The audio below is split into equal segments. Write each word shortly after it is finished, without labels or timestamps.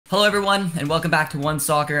Hello everyone, and welcome back to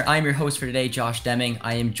OneSoccer. I am your host for today, Josh Deming.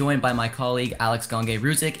 I am joined by my colleague, Alex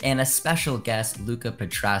Gangue-Ruzic, and a special guest, Luca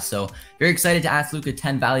Petrasso. Very excited to ask Luca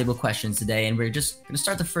 10 valuable questions today, and we're just going to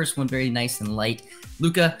start the first one very nice and light.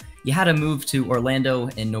 Luca, you had a move to Orlando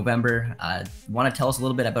in November. Want to tell us a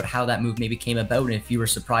little bit about how that move maybe came about, and if you were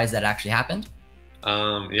surprised that actually happened?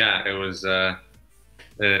 Yeah, it was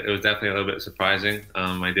definitely a little bit surprising.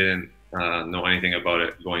 I didn't know anything about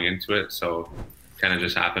it going into it, so kind of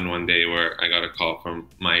just happened one day where I got a call from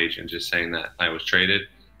my agent just saying that I was traded,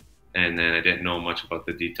 and then I didn't know much about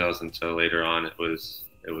the details until later on it was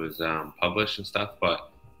published and stuff.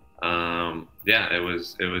 But yeah, it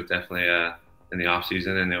was definitely in the off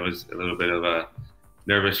season, and it was a little bit of a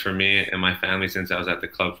nervous for me and my family since I was at the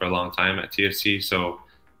club for a long time at TFC. So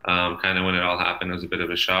kind of when it all happened, it was a bit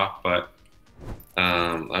of a shock, but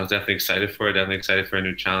I was definitely excited for it, definitely excited for a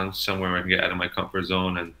new challenge, somewhere where I can get out of my comfort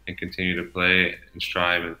zone and continue to play and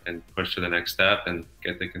strive and push to the next step and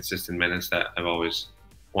get the consistent minutes that I've always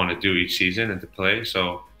wanted to do each season and to play.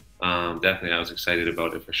 So definitely I was excited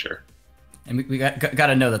about it for sure. And we got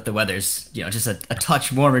to know that the weather's, just a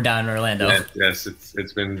touch warmer down in Orlando. Yes,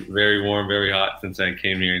 it's been very warm, very hot since I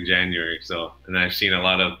came here in January. So, and I've seen a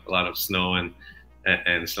lot of snow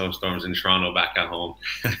and snowstorms in Toronto back at home.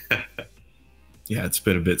 Yeah, it's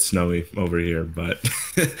been a bit snowy over here, but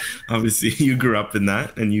obviously you grew up in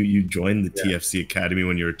that and you joined the TFC Academy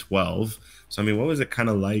when you were 12. So, I mean, what was it kind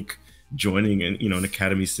of like joining an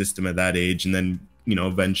academy system at that age, and then,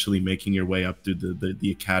 eventually making your way up through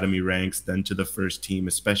the academy ranks, then to the first team,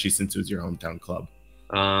 especially since it was your hometown club?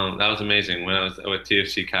 That was amazing. When I was with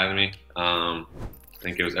TFC Academy, I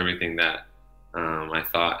think it was everything that I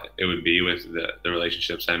thought it would be, with the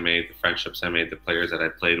relationships I made, the friendships I made, the players that I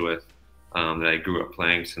played with. That I grew up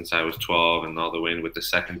playing since I was 12, and all the way with the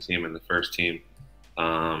second team and the first team.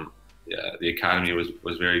 Yeah, the academy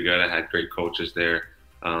was very good. I had great coaches there,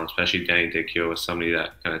 especially Danny Dickio was somebody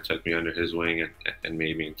that kind of took me under his wing and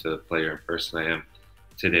made me into the player and person I am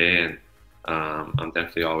today. And I'm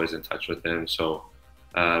definitely always in touch with him. So,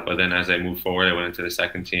 but then as I moved forward, I went into the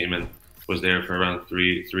second team and was there for around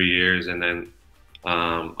three years. And then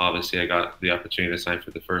obviously I got the opportunity to sign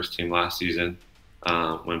for the first team last season.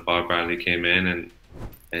 When Bob Bradley came in,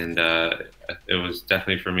 and it was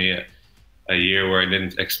definitely for me a year where I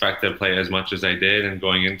didn't expect to play as much as I did, and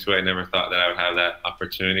going into it, I never thought that I would have that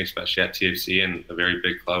opportunity, especially at TFC and a very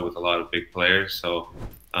big club with a lot of big players. So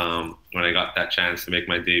when I got that chance to make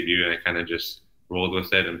my debut, I kind of just rolled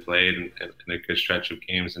with it and played in a good stretch of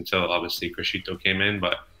games until obviously Crescito came in.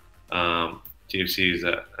 But TFC is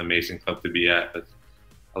an amazing club to be at, with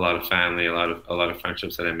a lot of family, a lot of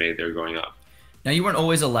friendships that I made there growing up. Now, you weren't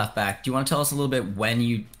always a left back. Do you want to tell us a little bit when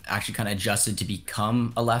you actually kind of adjusted to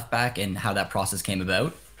become a left back and how that process came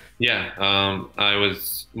about? Yeah, I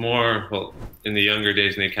was more, well, in the younger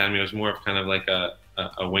days in the academy, I was more of kind of like a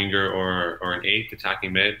winger or an eighth,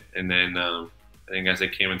 attacking mid. And then I think as I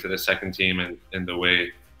came into the second team and the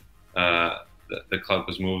way the club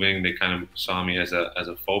was moving, they kind of saw me as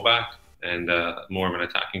a fullback and more of an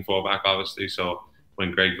attacking fullback, obviously. So when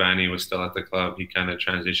Greg Vanny was still at the club, he kind of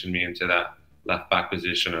transitioned me into that left back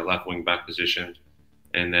position or left wing back position.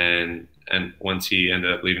 And once he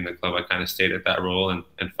ended up leaving the club, I kind of stayed at that role and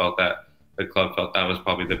felt that the club felt that was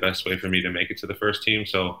probably the best way for me to make it to the first team.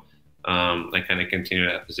 So I kind of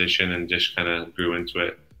continued that position and just kind of grew into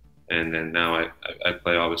it. And then now I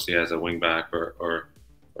play obviously as a wing back or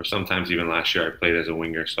sometimes even last year I played as a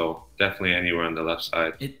winger. So definitely anywhere on the left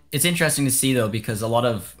side. It's interesting to see though, because a lot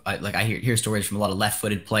of I hear stories from a lot of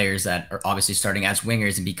left-footed players that are obviously starting as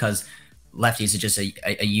wingers, and because lefties are just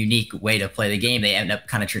a unique way to play the game, they end up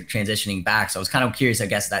kind of transitioning back. So I was kind of curious. I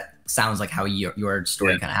guess that sounds like how your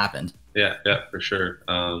story kind of happened. Yeah, for sure.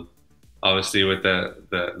 Obviously, with the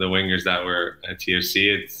wingers that were at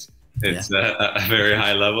TFC, it's a very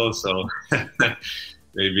high level. So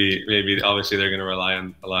maybe obviously they're going to rely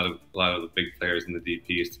on a lot of the big players and the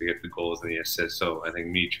DPs to get the goals and the assists. So I think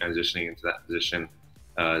me transitioning into that position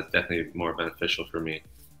is definitely more beneficial for me.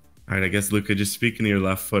 All right, I guess, Luca, just speaking of your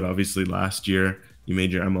left foot, obviously last year you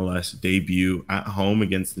made your MLS debut at home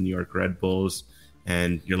against the New York Red Bulls,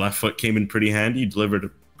 and your left foot came in pretty handy. You delivered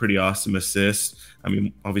a pretty awesome assist. I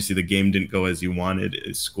mean, obviously the game didn't go as you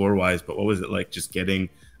wanted score-wise, but what was it like just getting,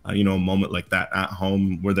 a moment like that at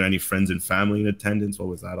home? Were there any friends and family in attendance? What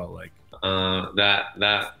was that all like? That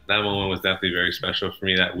moment was definitely very special for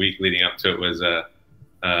me. That week leading up to it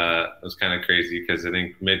was kind of crazy, because I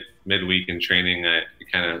think midweek in training, I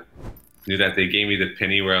kind of knew that they gave me the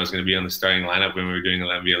penny where I was going to be on the starting lineup when we were doing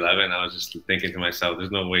 11v11. I was just thinking to myself,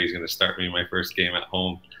 there's no way he's going to start me in my first game at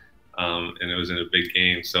home. And it was in a big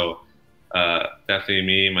game. So definitely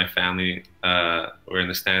me and my family were in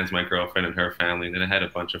the stands, my girlfriend and her family. And then I had a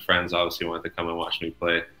bunch of friends obviously wanted to come and watch me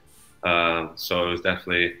play. So it was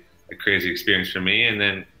definitely a crazy experience for me. And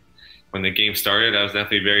then when the game started, I was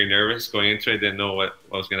definitely very nervous going into it. Didn't know what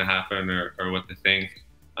was going to happen or what to think.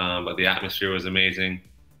 But the atmosphere was amazing.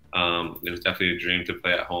 It was definitely a dream to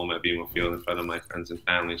play at home at BMO Field in front of my friends and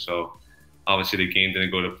family. So obviously the game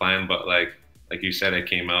didn't go to plan, but like you said, I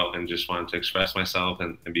came out and just wanted to express myself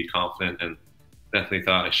and be confident, and definitely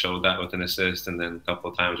thought I showed that with an assist. And then a couple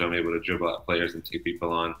of times I'm able to dribble at players and take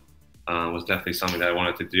people on. Was definitely something that I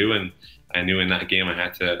wanted to do, and I knew in that game I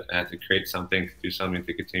had to create something, to do something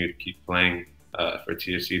to continue to keep playing for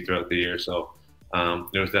TFC throughout the year. So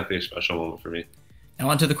it was definitely a special moment for me. And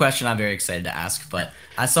on to the question I'm very excited to ask, but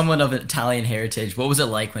as someone of Italian heritage, what was it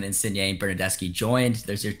like when Insigne and Bernardeschi joined?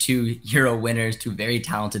 There's your 2 Euro winners, 2 very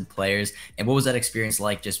talented players, and what was that experience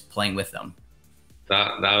like just playing with them?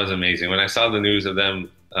 That was amazing. When I saw the news of them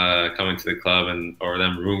coming to the club or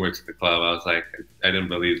them rumored to the club, I was like, I didn't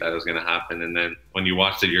believe that was going to happen. And then when you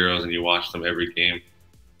watch the Euros and you watch them every game,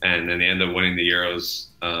 and then they end up winning the Euros,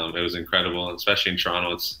 it was incredible. And especially in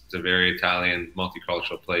Toronto, it's a very Italian,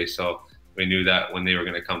 multicultural place. So we knew that when they were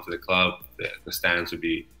going to come to the club, the stands would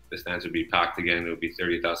be packed again. It would be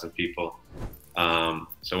 30,000 people.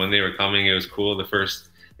 So when they were coming, it was cool. I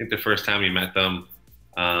think the first time we met them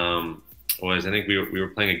was, I think we were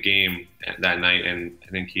playing a game that night, and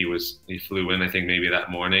I think he flew in, I think maybe that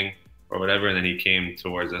morning or whatever, and then he came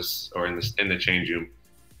towards us, or in the change room,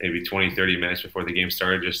 maybe 20, 30 minutes before the game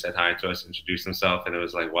started, just said hi to us, introduced himself, and it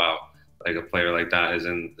was like, wow, like a player like that is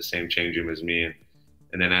in the same change room as me.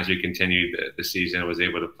 And then as we continued the season, I was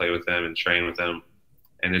able to play with them and train with them.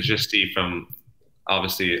 And to just see from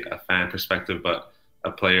obviously a fan perspective, but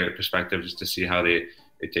a player perspective, just to see how they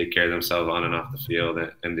take care of themselves on and off the field,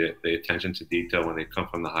 and the attention to detail when they come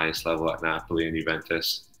from the highest level at Napoli and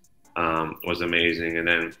Juventus was amazing. And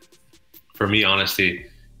then for me, honestly,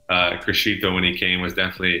 Crescito, when he came, was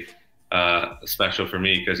definitely special for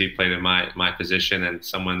me because he played in my position and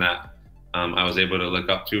someone that I was able to look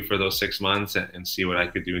up to for those 6 months and see what I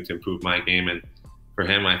could do to improve my game. And for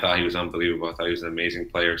him, I thought he was unbelievable. I thought he was an amazing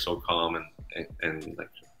player, so calm and like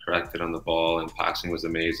corrected on the ball, and passing was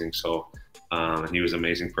amazing. So and he was an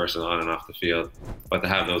amazing person on and off the field. But to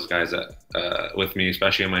have those guys with me,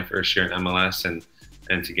 especially in my first year in MLS,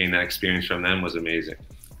 and to gain that experience from them was amazing.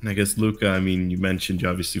 And I guess, Luca, I mean, you mentioned you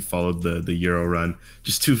obviously followed the Euro run.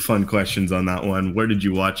 Just 2 fun questions on that one. Where did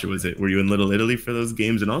you watch it? Were you in Little Italy for those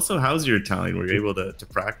games? And also, how's your Italian? Were you able to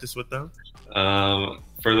practice with them?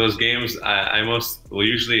 For those games,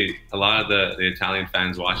 usually a lot of the Italian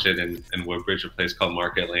fans watch it in Woodbridge, a place called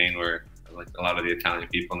Market Lane, where like a lot of the Italian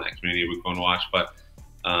people in that community would go and watch. But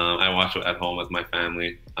I watched it at home with my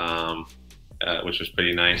family, which was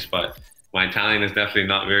pretty nice. But my Italian is definitely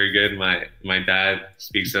not very good. My dad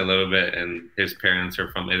speaks a little bit, and his parents are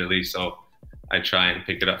from Italy, so I try and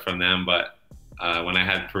pick it up from them. But when I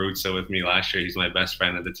had Petrasso with me last year, he's my best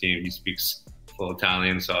friend of the team. He speaks full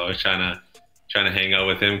Italian, so I was trying to hang out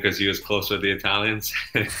with him because he was close with the Italians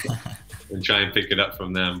and try and pick it up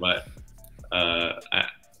from them. But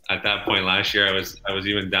at that point last year, I was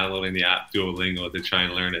even downloading the app Duolingo to try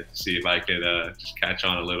and learn it, to see if I could just catch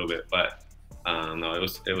on a little bit. But no, it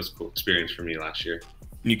was a cool experience for me last year.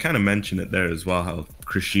 You kind of mentioned it there as well, how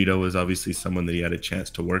Crescito was obviously someone that he had a chance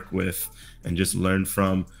to work with and just learn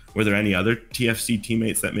from. Were there any other TFC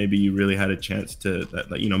teammates that maybe you really had a chance to,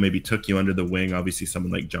 that you know, maybe took you under the wing? Obviously,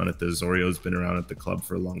 someone like Jonathan Osorio's been around at the club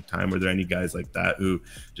for a long time. Were there any guys like that who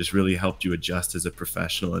just really helped you adjust as a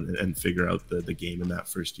professional and figure out the game in that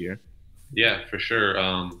first year? Yeah, for sure.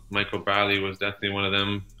 Michael Bradley was definitely one of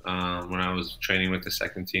them. When I was training with the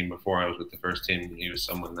second team before I was with the first team, he was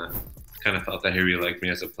someone that kind of felt that he really liked me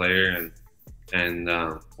as a player. And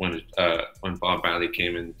when Bob Bradley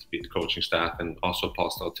came in to be the coaching staff, and also Paul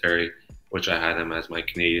Stalteri, which I had him as my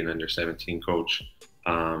Canadian under-17 coach,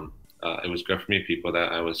 it was good for me, people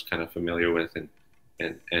that I was kind of familiar with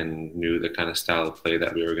and knew the kind of style of play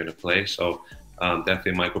that we were going to play. So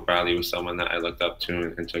definitely Michael Bradley was someone that I looked up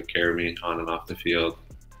to and took care of me on and off the field.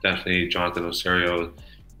 Definitely Jonathan Osorio,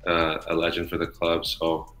 a legend for the club.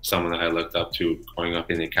 So someone that I looked up to growing up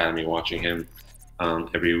in the academy, watching him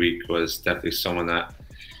every week, was definitely someone that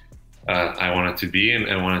I wanted to be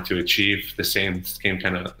and wanted to achieve the same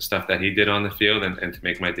kind of stuff that he did on the field, and to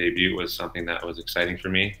make my debut was something that was exciting for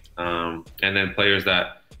me. And then players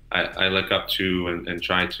that I look up to and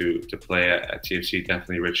try to play at TFC,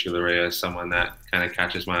 definitely Richie Larea is someone that kind of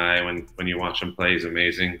catches my eye when you watch him play. He's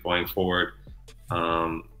amazing going forward,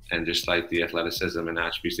 and just like the athleticism and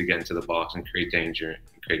attributes to get into the box and create danger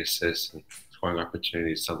and create assists and scoring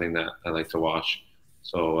opportunities, something that I like to watch.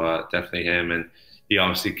 So definitely him, and he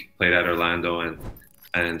obviously played at Orlando,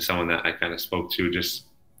 and someone that I kind of spoke to just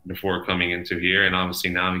before coming into here, and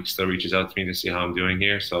obviously now he still reaches out to me to see how I'm doing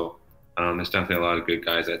here. So there's definitely a lot of good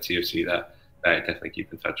guys at TFC that I definitely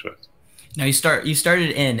keep in touch with. Now you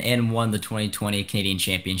started in and won the 2020 Canadian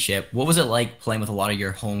Championship. What was it like playing with a lot of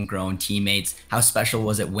your homegrown teammates? How special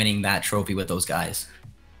was it winning that trophy with those guys?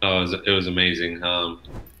 Oh, it was amazing.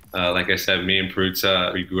 Like I said, me and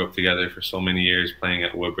Peruzza, we grew up together for so many years, playing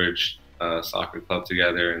at Woodbridge Soccer Club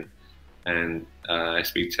together, and I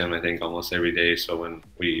speak to him, I think, almost every day. So when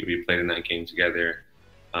we played in that game together,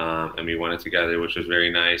 and we won it together, which was very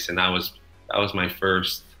nice. And that was my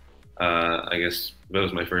first, I guess it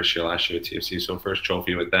was my first year last year at TFC. So first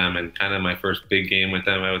trophy with them, and kind of my first big game with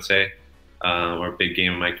them, I would say, or big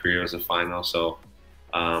game in my career was a final. So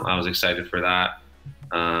I was excited for that.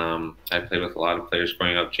 I played with a lot of players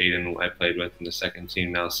growing up. Jaden, I played with in the second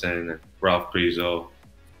team, Nelson, and Ralph Prizo,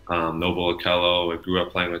 Noble Okello. I grew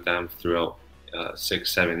up playing with them throughout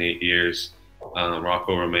 6, 7, 8 years.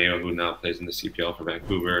 Rocco Romeo, who now plays in the CPL for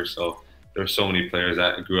Vancouver. So there were so many players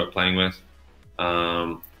that I grew up playing with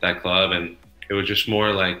that club, and it was just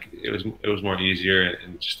more like it was more easier,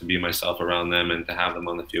 and just to be myself around them and to have them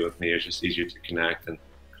on the field with me. It was just easier to connect and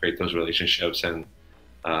create those relationships, and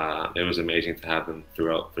it was amazing to have them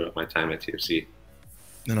throughout my time at TFC.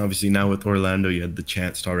 And obviously now with Orlando, you had the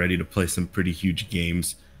chance already to play some pretty huge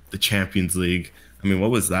games, the Champions League. I mean,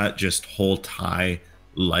 what was that just whole tie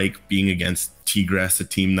like, being against Tigres, a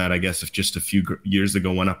team that I guess if just a few years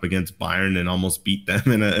ago went up against Bayern and almost beat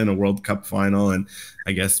them in a World Cup final? And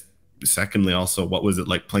I guess secondly, also, what was it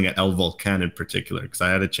like playing at El Volcan in particular? Because I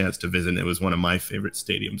had a chance to visit, and it was one of my favorite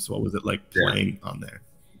stadiums. What was it like playing on there?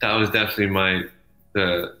 That was definitely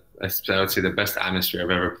I would say the best atmosphere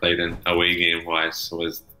I've ever played in away game wise.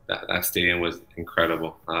 Was that stadium was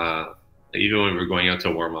incredible. Even when we were going out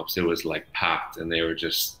to warm-ups, it was like packed, and they were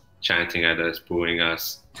just chanting at us, booing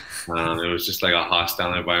us. It was just like a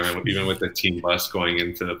hostile environment, even with the team bus going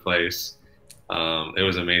into the place. It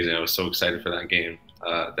was amazing. I was so excited for that game.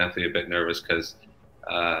 Definitely a bit nervous because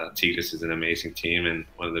Tigres is an amazing team and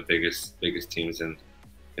one of the biggest teams in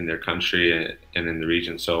their country and in the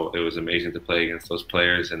region. So it was amazing to play against those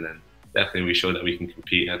players, and then definitely we showed that we can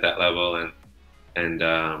compete at that level, and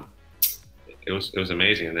it was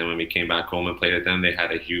amazing. And then when we came back home and played at them, they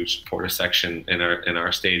had a huge supporter section in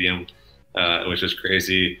our stadium, which was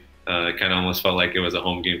crazy. It kind of almost felt like it was a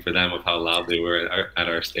home game for them with how loud they were at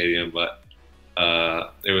our stadium, but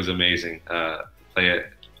it was amazing to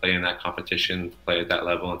play in that competition, to play at that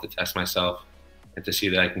level, and to test myself, and to see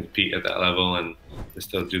that I can compete at that level and to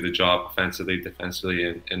still do the job offensively,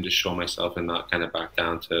 defensively, and just show myself and not kind of back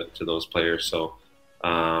down to those players. So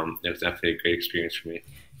it was definitely a great experience for me.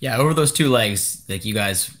 Yeah, over those 2 legs, like you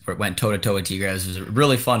guys went toe-to-toe with Tigres. It was a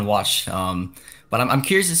really fun watch. But I'm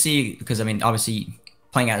curious to see, because I mean, obviously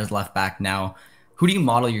playing out as left back now, who do you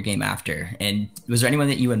model your game after? And was there anyone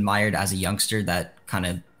that you admired as a youngster that kind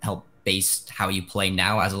of helped base how you play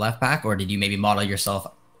now as a left back, or did you maybe model yourself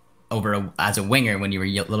over as a winger when you were a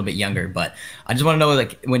little bit younger? But I just want to know,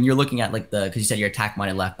 like, when you're looking at like because you said you're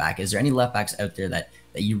attack-minded left back, is there any left backs out there that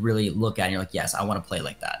you really look at and you're like, yes, I want to play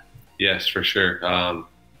like that? Yes, for sure.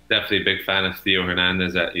 Definitely a big fan of Theo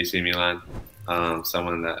Hernandez at AC Milan.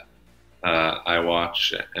 Someone that I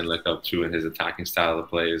watch and look up to, and his attacking style of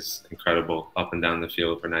play is incredible, up and down the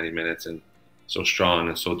field for 90 minutes and so strong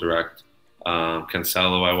and so direct.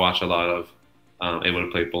 Cancelo I watch a lot of, able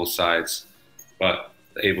to play both sides, but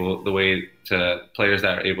the way to players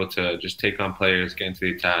that are able to just take on players, get into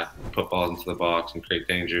the attack, put balls into the box and create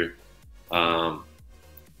danger.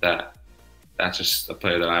 That's just a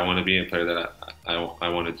player that I want to be, a player that I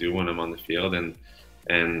want to do when I'm on the field. And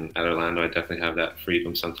at Orlando, I definitely have that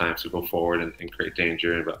freedom sometimes to go forward and create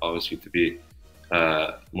danger, but obviously to be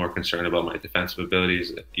more concerned about my defensive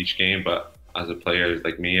abilities each game. But as a player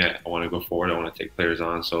like me, I want to go forward. I want to take players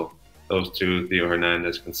on. So those 2, Theo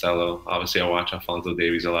Hernandez, Cancelo. Obviously, I watch Alphonso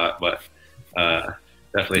Davies a lot, but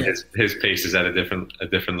definitely his pace is at a different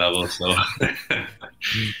level. So,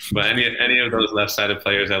 but any of those left-sided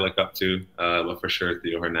players I look up to, but for sure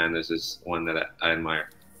Theo Hernandez is one that I admire.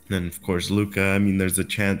 And of course, Luca. I mean, there's a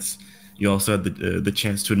chance you also had the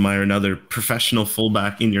chance to admire another professional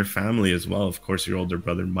fullback in your family as well. Of course, your older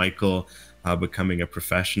brother Michael becoming a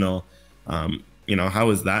professional. You know, how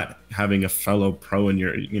was that, having a fellow pro in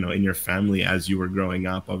your family as you were growing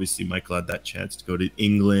up? Obviously, Michael had that chance to go to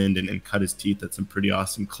England and cut his teeth at some pretty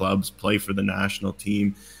awesome clubs, play for the national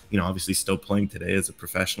team. You know, obviously still playing today as a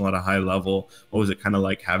professional at a high level. What was it kind of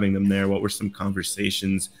like having them there? What were some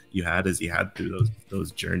conversations you had as he had through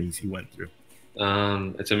those journeys he went through?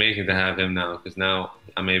 It's amazing to have him now, because now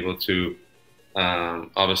I'm able to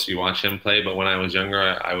obviously watch him play. But when I was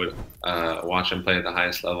younger, I would watch him play at the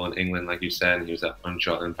highest level in England, like you said, and he was at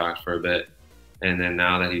Montreal Impact for a bit. And then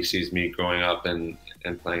now that he sees me growing up and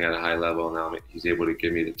playing at a high level, now he's able to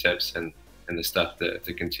give me the tips and the stuff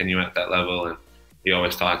to continue at that level. And he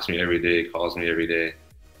always talks to me every day, calls me every day,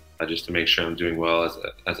 just to make sure I'm doing well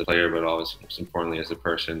as a player, but always most importantly as a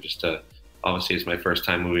person. Just to, obviously it's my first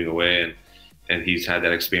time moving away, and he's had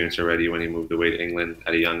that experience already when he moved away to England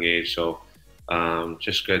at a young age. So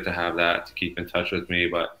just good to have that to keep in touch with me.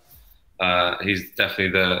 But he's definitely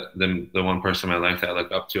the one person in my life that I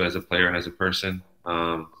look up to as a player and as a person.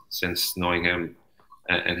 Since knowing him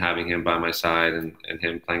and having him by my side, and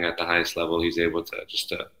him playing at the highest level, he's able to just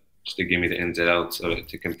to give me the ins and outs of it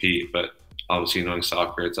to compete. But obviously knowing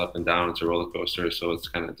soccer, it's up and down, it's a roller coaster. So it's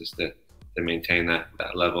kind of just to maintain that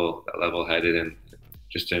level headed and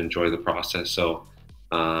just to enjoy the process. So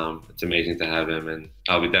it's amazing to have him, and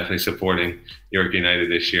I'll be definitely supporting York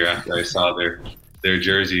United this year after I saw their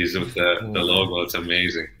jerseys with the logo. It's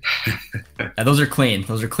amazing. Yeah, those are clean.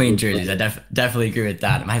 Those are clean jerseys. I definitely agree with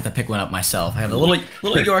that. I might have to pick one up myself. I have a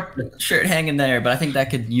little York shirt hanging there, but I think that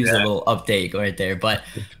could use a little update right there. But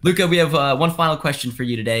Luca, we have one final question for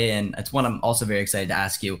you today, and it's one I'm also very excited to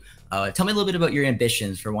ask you. Tell me a little bit about your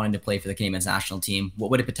ambitions for wanting to play for the Canadian national team.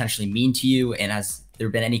 What would it potentially mean to you? And has there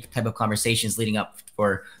been any type of conversations leading up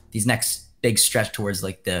for these next big stretch towards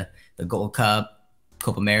like the Gold Cup,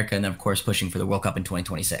 Copa America, and then of course pushing for the World Cup in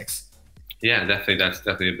 2026? Yeah, definitely. That's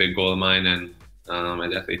definitely a big goal of mine, and I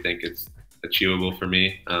definitely think it's achievable for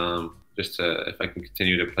me. Just if I can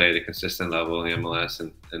continue to play at a consistent level in the MLS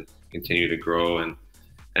and continue to grow,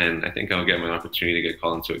 and I think I'll get my opportunity to get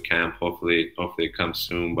called into a camp. Hopefully it comes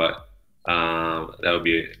soon, but that would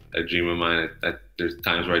be a dream of mine. There's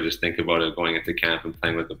times where I just think about it, going into camp and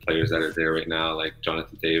playing with the players that are there right now, like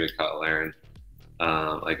Jonathan David, Kyle Larin,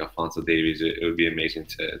 like Alphonso Davies. It would be amazing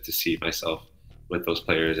to see myself with those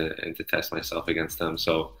players and to test myself against them.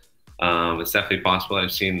 So it's definitely possible.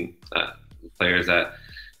 I've seen players that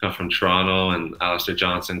come from Toronto, and Alistair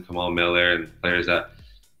Johnson, Kamal Miller, and players that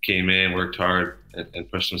came in, worked hard,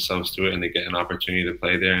 and pushed themselves to it, and they get an opportunity to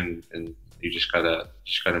play there, and you just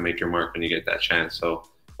gotta make your mark when you get that chance. So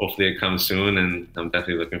hopefully it comes soon, and I'm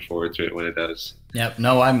definitely looking forward to it when it does. Yep.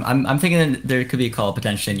 No, I'm thinking that there could be a call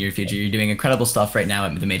potentially in your future. You're doing incredible stuff right now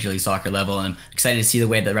at the Major League Soccer level, and I'm excited to see the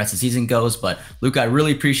way the rest of the season goes. But Luca, I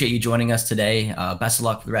really appreciate you joining us today. Best of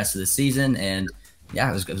luck for the rest of the season, and yeah,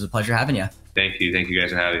 it was a pleasure having you. Thank you guys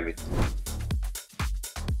for having me.